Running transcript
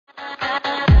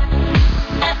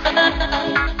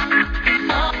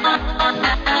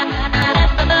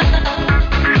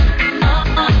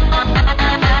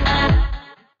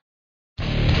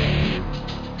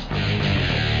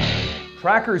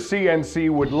Tracker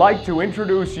CNC would like to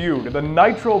introduce you to the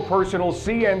Nitro Personal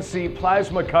CNC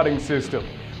Plasma Cutting System.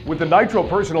 With the Nitro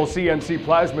Personal CNC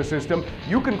Plasma System,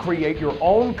 you can create your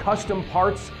own custom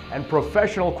parts and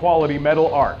professional quality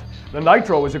metal art. The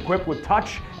Nitro is equipped with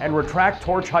touch and retract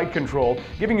torch height control,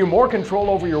 giving you more control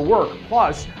over your work,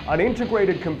 plus an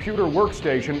integrated computer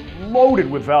workstation loaded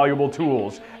with valuable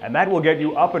tools, and that will get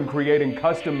you up and creating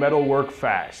custom metal work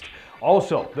fast.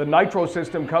 Also, the Nitro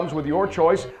system comes with your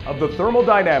choice of the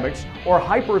thermodynamics or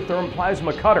hypertherm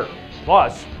plasma cutter.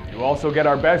 Plus, you also get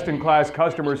our best-in-class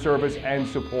customer service and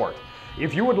support.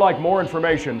 If you would like more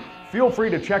information, feel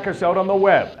free to check us out on the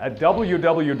web at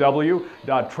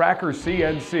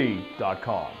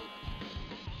www.trackercnc.com.